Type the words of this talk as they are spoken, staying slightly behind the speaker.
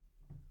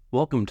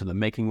Welcome to the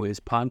Making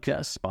Waves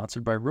podcast,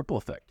 sponsored by Ripple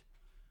Effect.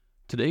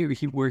 Today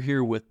we're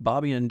here with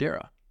Bobby and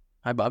Dara.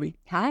 Hi, Bobby.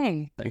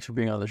 Hi. Thanks for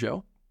being on the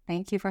show.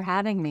 Thank you for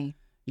having me.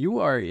 You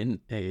are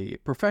a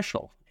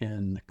professional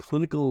in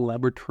clinical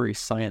laboratory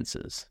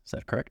sciences. Is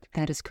that correct?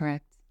 That is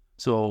correct.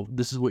 So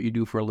this is what you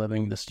do for a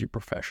living. This is your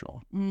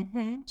professional.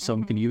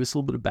 So can you give us a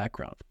little bit of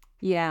background?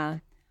 Yeah.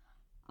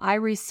 I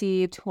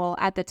received,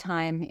 at the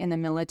time in the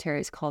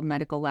military, it's called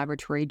Medical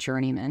Laboratory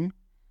Journeyman.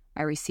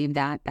 I received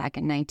that back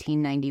in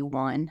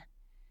 1991.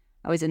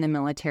 I was in the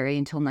military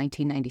until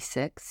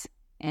 1996,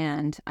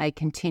 and I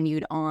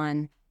continued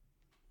on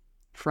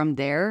from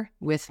there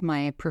with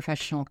my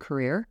professional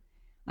career.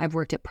 I've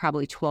worked at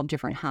probably 12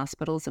 different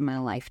hospitals in my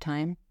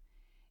lifetime.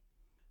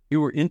 You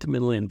were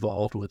intimately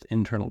involved with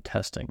internal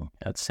testing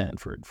at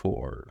Sanford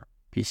for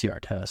PCR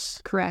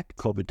tests. Correct.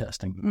 COVID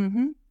testing.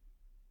 Mm-hmm.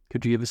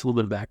 Could you give us a little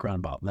bit of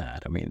background about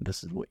that? I mean,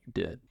 this is what you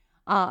did.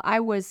 I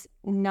was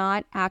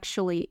not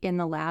actually in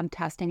the lab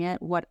testing it.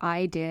 What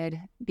I did,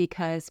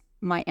 because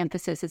my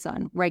emphasis is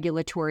on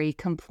regulatory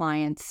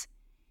compliance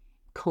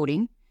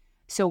coding,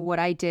 so what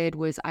I did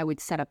was I would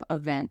set up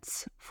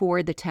events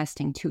for the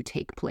testing to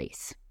take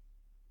place.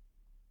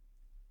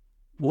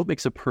 What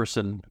makes a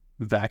person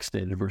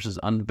vaccinated versus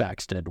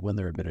unvaccinated when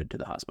they're admitted to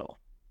the hospital?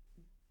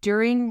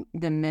 During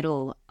the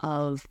middle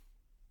of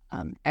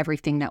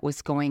everything that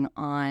was going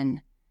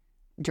on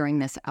during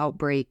this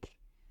outbreak,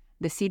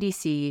 the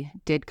CDC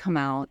did come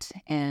out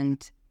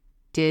and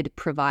did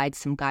provide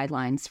some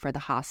guidelines for the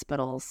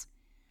hospitals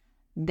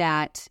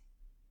that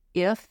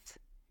if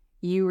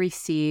you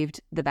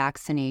received the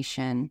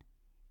vaccination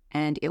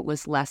and it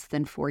was less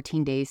than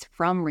 14 days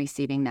from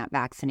receiving that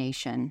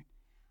vaccination,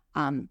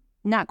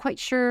 not quite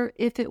sure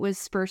if it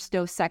was first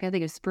dose, second. I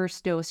think it was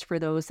first dose for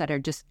those that are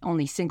just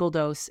only single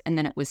dose, and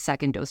then it was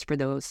second dose for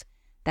those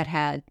that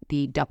had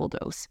the double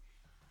dose.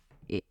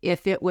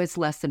 If it was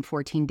less than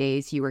 14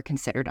 days, you were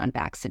considered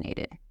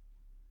unvaccinated.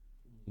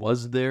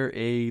 Was there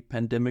a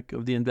pandemic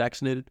of the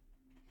unvaccinated?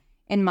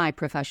 In my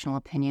professional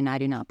opinion, I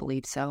do not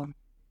believe so.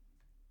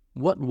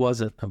 What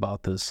was it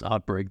about this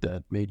outbreak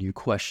that made you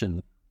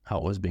question how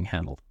it was being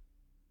handled?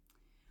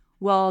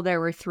 Well, there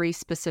were three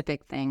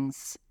specific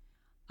things.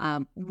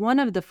 One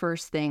of the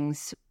first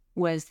things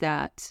was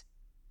that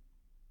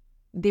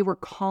they were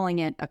calling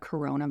it a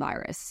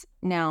coronavirus.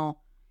 Now,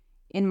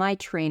 in my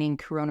training,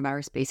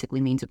 coronavirus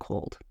basically means a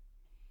cold.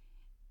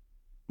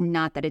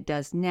 Not that it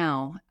does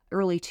now.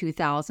 Early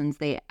 2000s,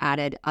 they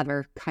added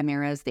other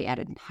chimeras, they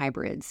added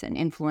hybrids and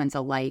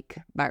influenza-like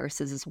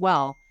viruses as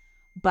well.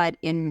 But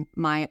in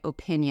my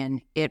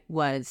opinion, it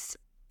was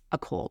a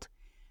cold.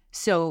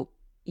 So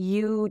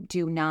you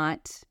do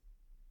not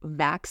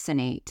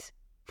vaccinate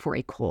for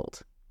a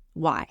cold.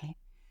 Why?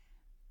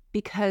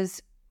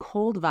 Because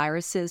cold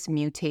viruses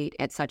mutate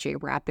at such a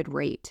rapid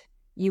rate,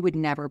 you would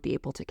never be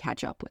able to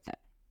catch up with it.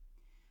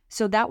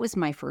 So that was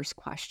my first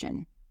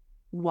question.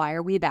 Why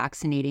are we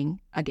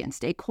vaccinating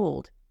against a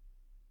cold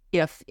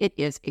if it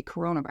is a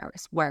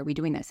coronavirus? Why are we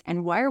doing this?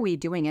 And why are we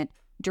doing it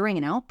during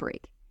an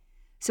outbreak?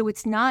 So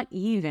it's not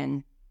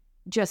even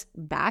just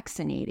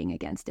vaccinating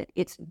against it.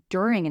 It's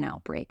during an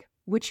outbreak,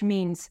 which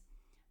means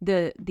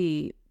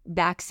the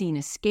vaccine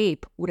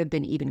escape would have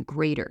been even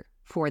greater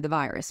for the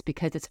virus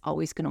because it's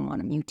always going to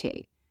want to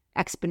mutate,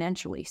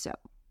 exponentially so.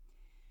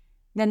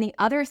 Then the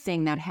other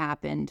thing that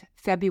happened,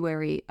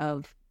 February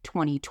of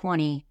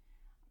 2020,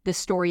 the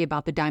story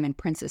about the Diamond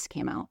Princess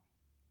came out.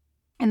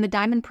 And the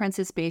Diamond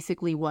Princess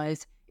basically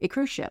was a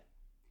cruise ship.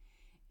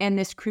 And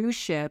this cruise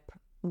ship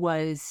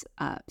was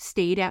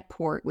stayed at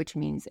port, which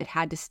means it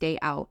had to stay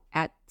out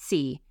at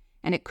sea,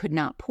 and it could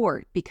not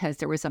port because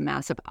there was a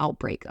massive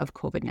outbreak of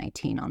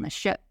COVID-19 on the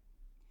ship.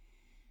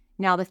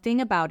 Now, the thing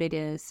about it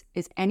is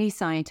any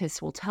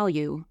scientist will tell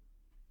you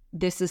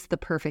this is the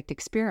perfect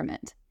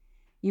experiment.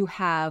 You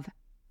have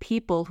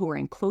people who are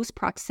in close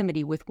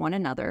proximity with one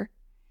another.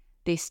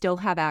 They still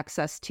have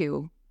access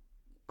to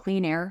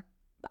clean air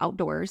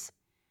outdoors.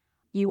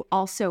 You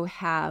also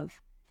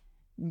have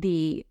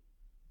the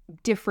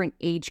different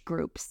age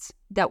groups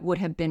that would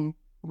have been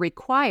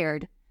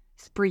required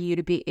for you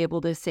to be able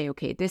to say,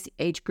 okay, this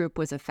age group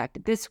was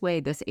affected this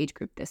way, this age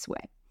group this way.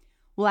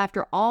 Well,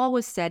 after all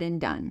was said and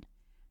done,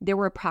 there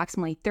were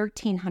approximately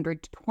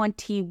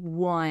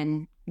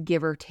 1,321,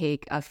 give or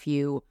take a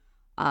few,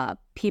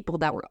 people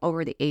that were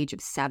over the age of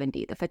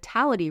 70. The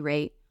fatality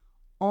rate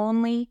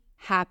only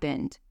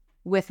happened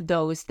with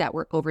those that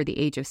were over the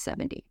age of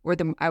 70, or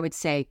I would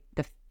say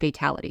the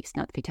fatalities,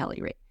 not the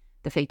fatality rate.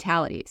 The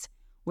fatalities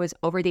was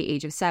over the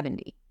age of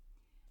 70.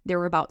 There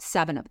were about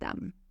 7 of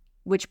them,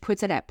 which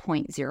puts it at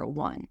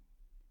 0.01.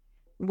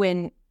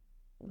 When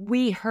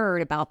I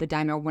heard about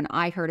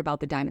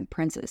the Diamond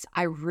Princess,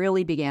 I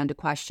really began to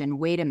question,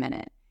 wait a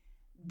minute,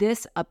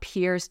 this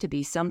appears to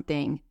be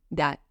something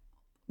that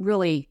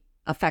really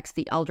affects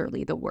the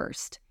elderly the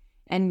worst,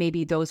 and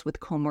maybe those with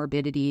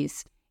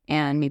comorbidities,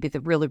 and maybe the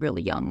really,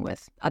 really young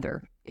with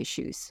other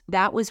issues.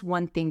 That was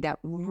one thing that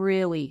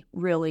really,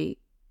 really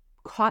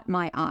caught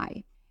my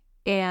eye.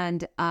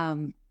 And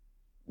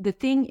the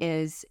thing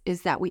is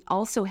that we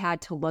also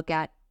had to look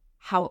at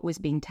how it was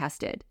being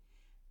tested.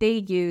 They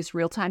used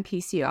real-time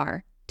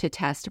PCR to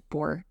test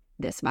for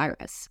this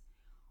virus.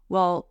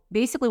 Well,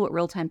 basically what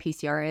real-time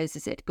PCR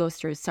is it goes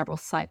through several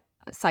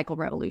cycle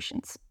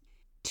revolutions.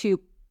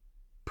 To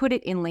put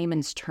it in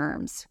layman's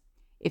terms,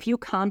 if you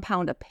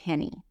compound a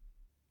penny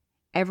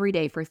every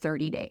day for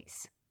 30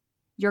 days,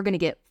 you're going to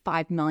get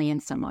 $5 million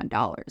some odd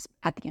dollars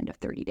at the end of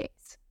 30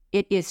 days.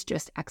 It is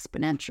just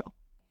exponential.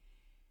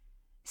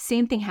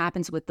 Same thing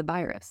happens with the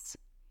virus.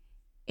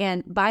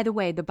 And by the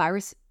way, the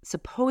virus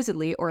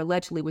supposedly or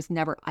allegedly was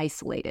never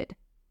isolated.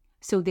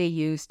 So they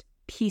used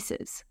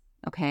pieces,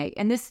 okay?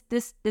 And this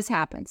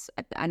happens.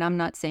 And I'm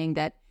not saying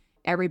that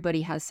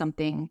everybody has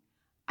something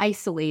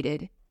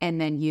isolated and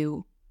then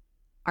you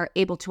are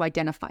able to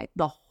identify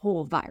the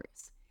whole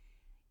virus.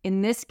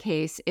 In this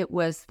case, it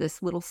was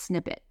this little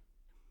snippet.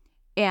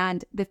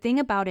 And the thing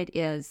about it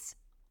is,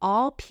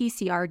 all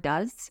PCR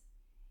does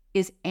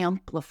is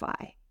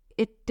amplify.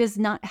 It does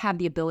not have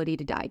the ability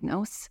to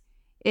diagnose.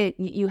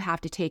 You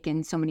have to take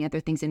in so many other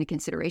things into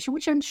consideration,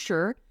 which I'm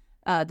sure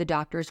the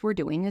doctors were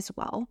doing as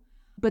well.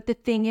 But the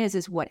thing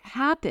is what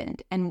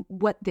happened and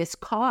what this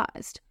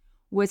caused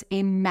was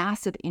a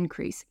massive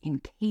increase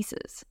in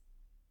cases.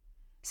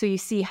 So you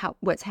see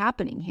what's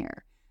happening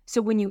here.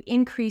 So when you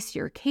increase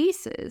your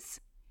cases,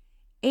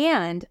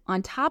 and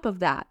on top of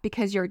that,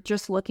 because you're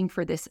just looking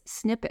for this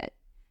snippet,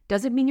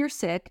 doesn't mean you're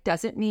sick,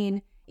 doesn't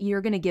mean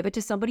you're going to give it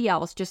to somebody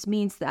else, just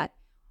means that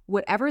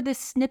whatever this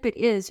snippet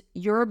is,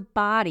 your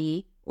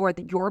body or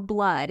your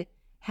blood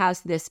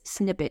has this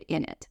snippet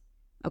in it.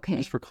 Okay.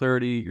 Just for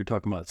clarity, you're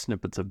talking about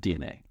snippets of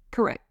DNA.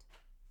 Correct.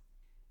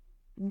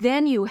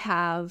 Then you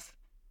have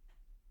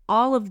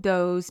all of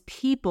those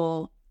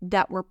people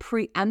that were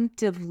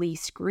preemptively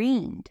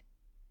screened.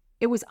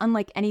 It was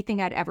unlike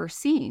anything I'd ever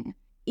seen.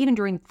 Even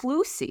during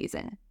flu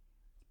season,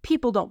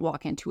 people don't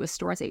walk into a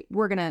store and say,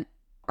 we're going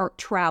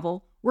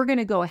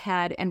to go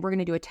ahead and we're going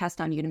to do a test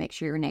on you to make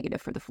sure you're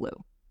negative for the flu.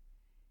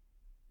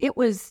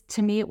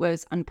 To me, it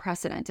was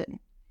unprecedented.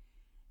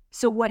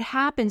 So what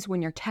happens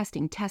when you're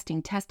testing,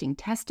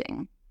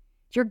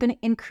 you're going to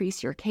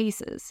increase your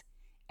cases.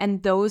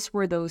 And those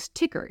were those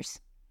tickers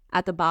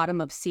at the bottom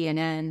of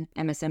CNN,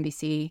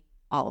 MSNBC,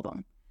 all of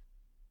them.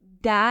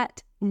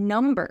 That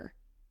number,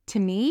 to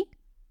me,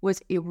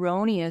 was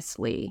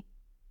erroneously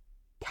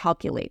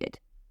calculated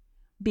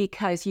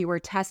because you were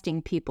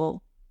testing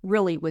people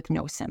really with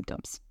no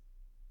symptoms.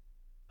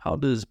 How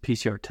does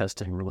PCR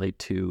testing relate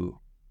to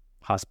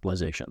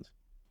hospitalizations?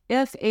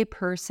 If a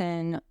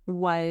person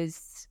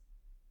was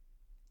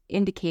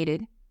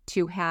indicated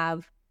to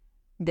have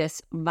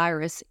this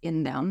virus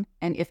in them,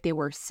 and if they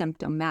were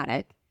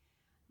symptomatic,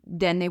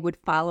 then they would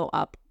follow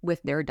up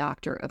with their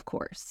doctor, of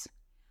course.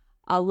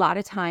 A lot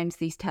of times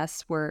these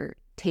tests were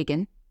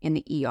taken in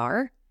the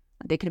ER.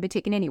 They could have been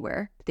taken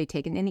anywhere, but they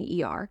taken in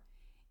the ER.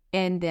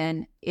 And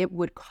then it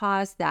would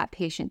cause that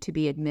patient to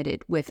be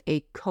admitted with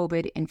a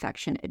COVID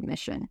infection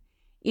admission,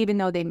 even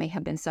though they may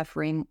have been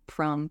suffering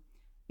from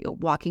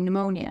walking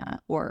pneumonia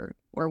or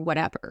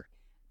whatever.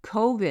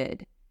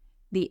 COVID,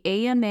 the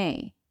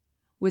AMA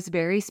was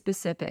very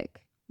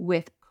specific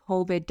with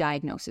COVID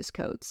diagnosis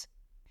codes.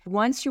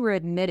 Once you were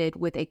admitted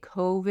with a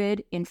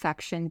COVID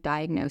infection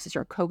diagnosis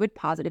or COVID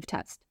positive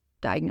test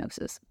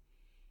diagnosis,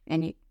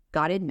 and you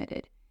got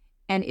admitted,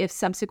 and if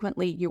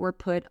subsequently you were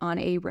put on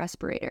a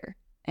respirator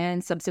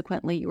and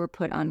subsequently you were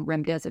put on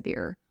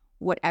remdesivir,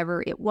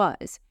 whatever it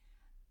was,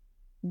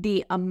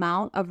 the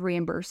amount of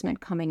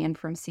reimbursement coming in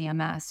from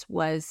CMS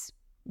was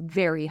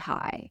very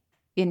high,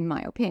 in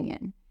my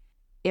opinion.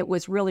 It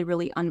was really,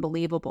 really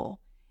unbelievable.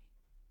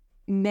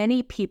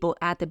 Many people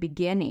at the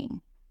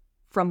beginning,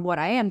 from what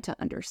I am to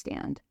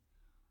understand,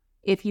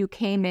 if you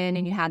came in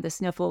and you had the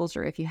sniffles,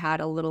 or if you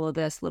had a little of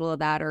this, little of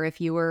that, or if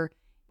you were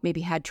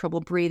maybe had trouble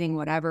breathing,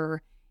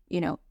 whatever,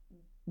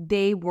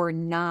 they were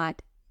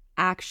not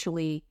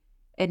actually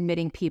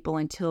admitting people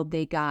until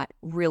they got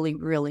really,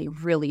 really,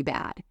 really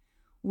bad,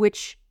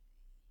 which,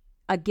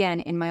 again,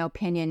 in my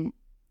opinion,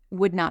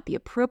 would not be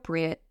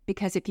appropriate,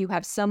 because if you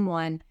have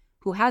someone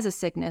who has a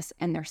sickness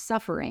and they're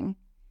suffering,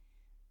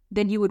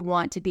 then you would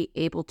want to be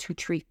able to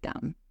treat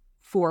them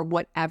for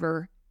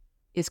whatever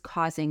is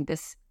causing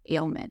this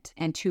ailment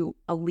and to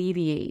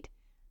alleviate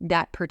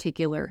that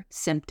particular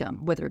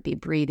symptom, whether it be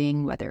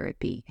breathing, whether it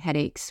be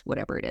headaches,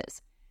 whatever it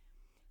is.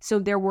 So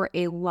there were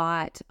a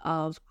lot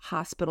of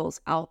hospitals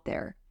out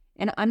there.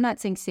 And I'm not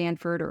saying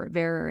Sanford or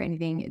Vera or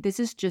anything. This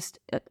is just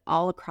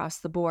all across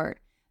the board.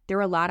 There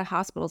are a lot of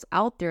hospitals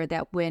out there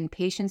that when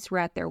patients were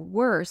at their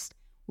worst,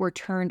 were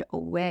turned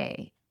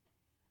away.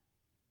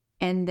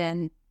 And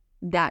then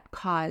that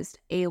caused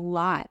a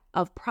lot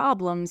of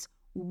problems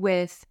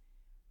with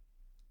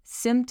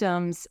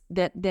symptoms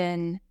that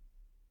then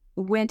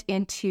went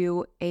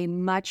into a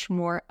much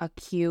more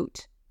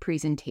acute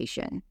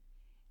presentation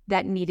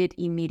that needed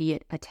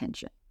immediate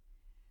attention.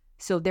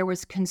 So there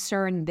was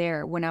concern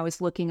there when I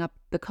was looking up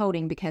the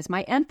coding, because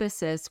my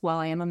emphasis, while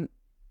I am a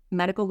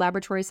medical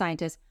laboratory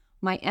scientist,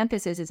 my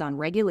emphasis is on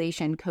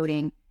regulation,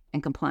 coding,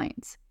 and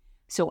compliance.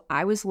 So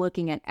I was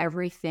looking at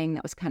everything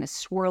that was kind of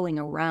swirling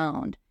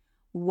around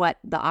what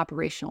the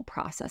operational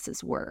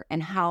processes were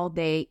and how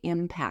they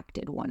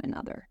impacted one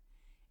another.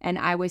 And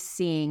I was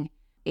seeing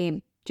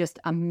just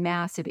a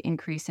massive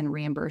increase in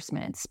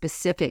reimbursement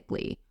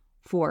specifically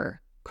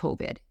for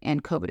COVID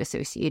and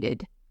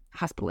COVID-associated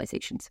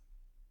hospitalizations.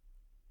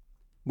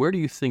 Where do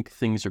you think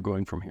things are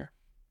going from here?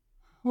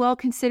 Well,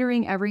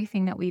 considering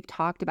everything that we've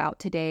talked about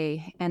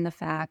today and the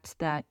fact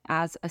that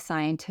as a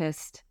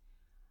scientist,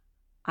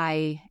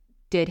 I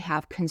did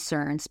have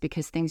concerns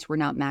because things were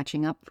not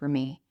matching up for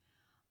me,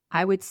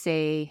 I would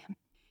say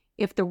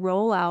if the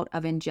rollout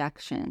of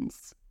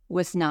injections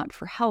was not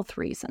for health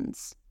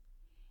reasons,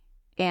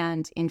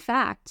 and in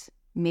fact,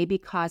 maybe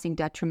causing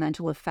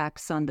detrimental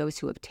effects on those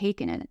who have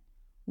taken it,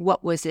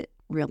 what was it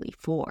really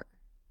for?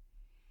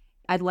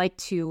 I'd like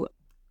to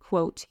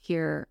quote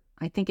here,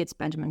 I think it's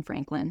Benjamin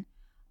Franklin,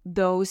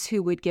 "Those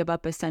who would give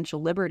up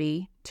essential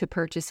liberty to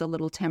purchase a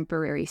little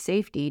temporary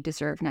safety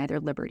deserve neither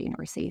liberty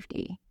nor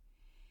safety."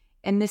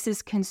 And this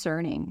is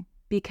concerning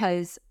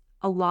because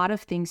a lot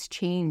of things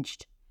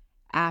changed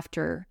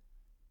after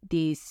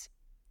these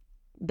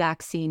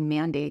vaccine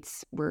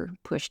mandates were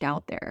pushed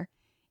out there.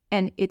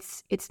 And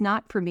it's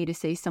not for me to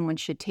say someone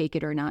should take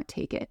it or not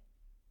take it.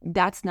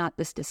 That's not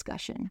this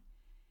discussion.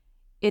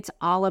 It's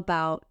all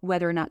about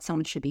whether or not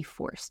someone should be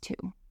forced to.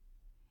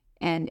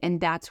 And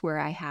that's where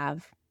I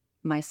have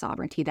my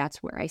sovereignty.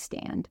 That's where I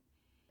stand.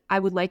 I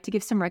would like to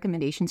give some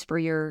recommendations for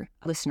your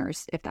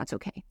listeners, if that's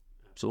okay.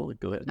 Absolutely.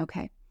 Go ahead.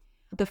 Okay.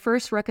 The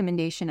first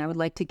recommendation I would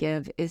like to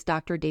give is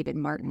Dr. David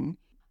Martin.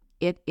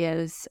 It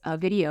is a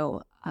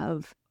video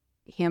of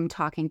him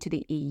talking to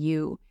the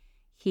EU.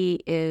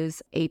 He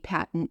is a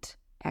patent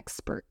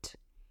expert,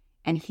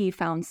 and he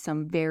found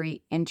some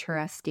very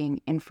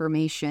interesting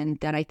information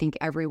that I think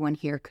everyone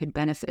here could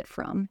benefit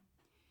from.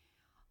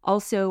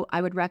 Also,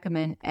 I would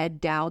recommend Ed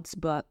Dowd's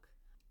book,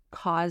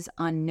 Cause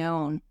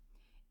Unknown.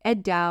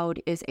 Ed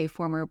Dowd is a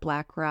former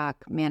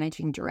BlackRock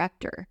managing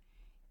director,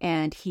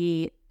 and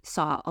he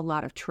saw a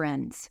lot of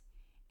trends.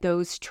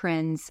 Those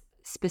trends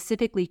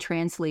specifically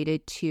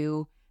translated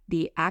to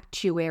the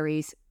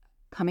actuaries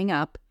coming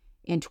up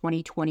in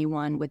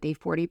 2021 with a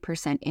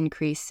 40%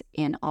 increase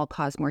in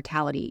all-cause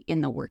mortality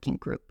in the working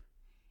group.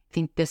 I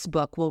think this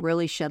book will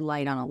really shed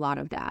light on a lot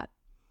of that.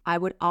 I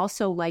would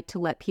also like to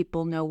let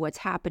people know what's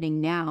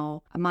happening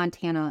now. A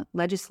Montana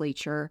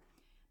legislature,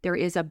 there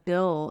is a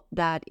bill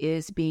that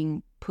is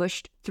being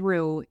pushed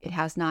through. It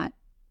has not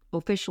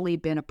officially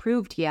been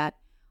approved yet,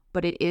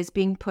 but it is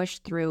being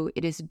pushed through.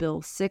 It is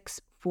Bill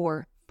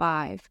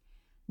 645.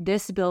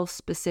 This bill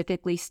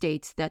specifically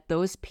states that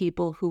those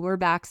people who were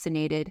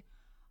vaccinated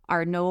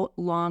are no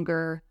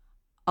longer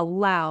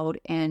allowed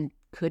and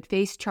could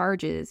face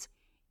charges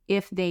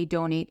if they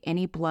donate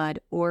any blood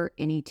or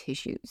any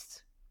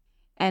tissues.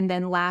 And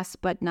then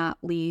last but not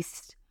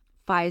least,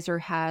 Pfizer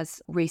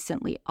has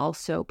recently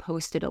also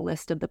posted a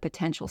list of the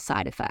potential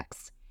side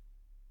effects.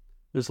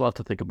 There's a lot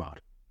to think about.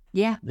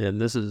 Yeah. And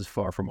this is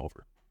far from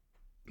over.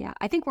 Yeah.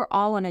 I think we're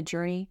all on a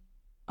journey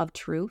of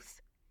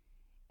truth.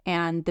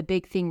 And the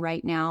big thing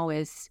right now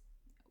is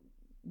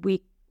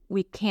we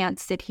can't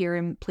sit here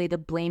and play the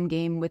blame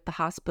game with the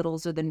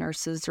hospitals or the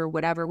nurses or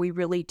whatever. We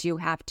really do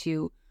have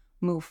to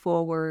move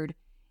forward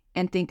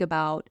and think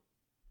about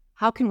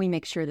how can we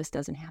make sure this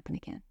doesn't happen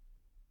again?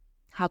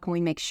 How can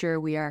we make sure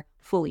we are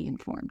fully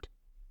informed?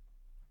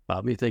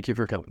 Bobby, thank you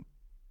for coming.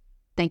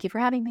 Thank you for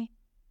having me.